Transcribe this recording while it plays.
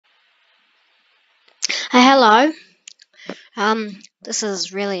Hello. This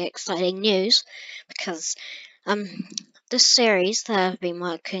is really exciting news because um, this series that I've been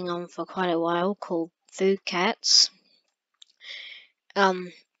working on for quite a while, called Foodcats,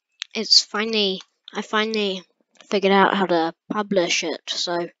 um, I finally figured out how to publish it.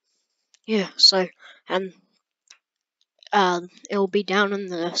 So yeah, um, it'll be down in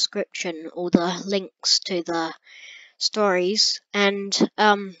the description, all the links to the stories, and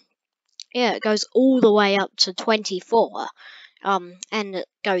yeah, it goes all the way up to 24. And it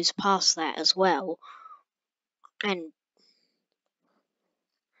goes past that as well. And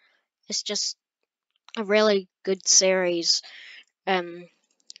it's just a really good series.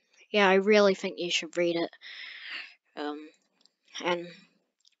 Yeah, I really think you should read it. Um, and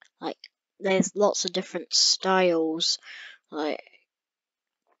like, there's lots of different styles. Like,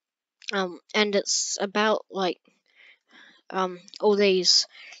 and it's about all these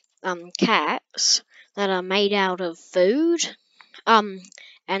cats that are made out of food. And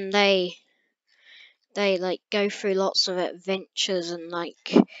they like go through lots of adventures and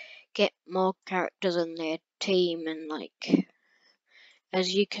like get more characters in their team, and like,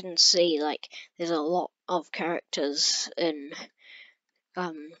 as you can see, like, there's a lot of characters in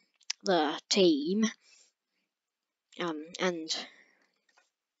the team, and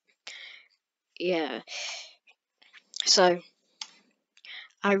yeah, so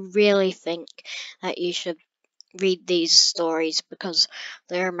I really think that you should read these stories because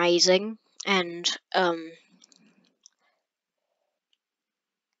they're amazing, and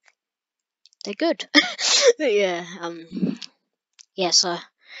they're good. Yeah, yeah, so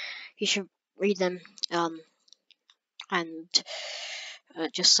you should read them. And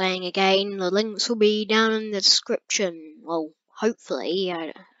just saying again, the links will be down in the description. Well, hopefully,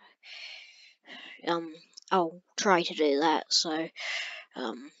 I'll try to do that. So,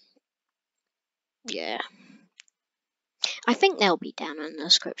 um, yeah, I think they'll be down in the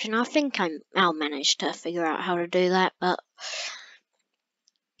description. I think I'll manage to figure out how to do that. But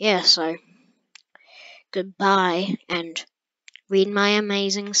yeah, so goodbye, and read my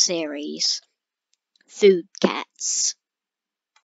amazing series, Food Cats.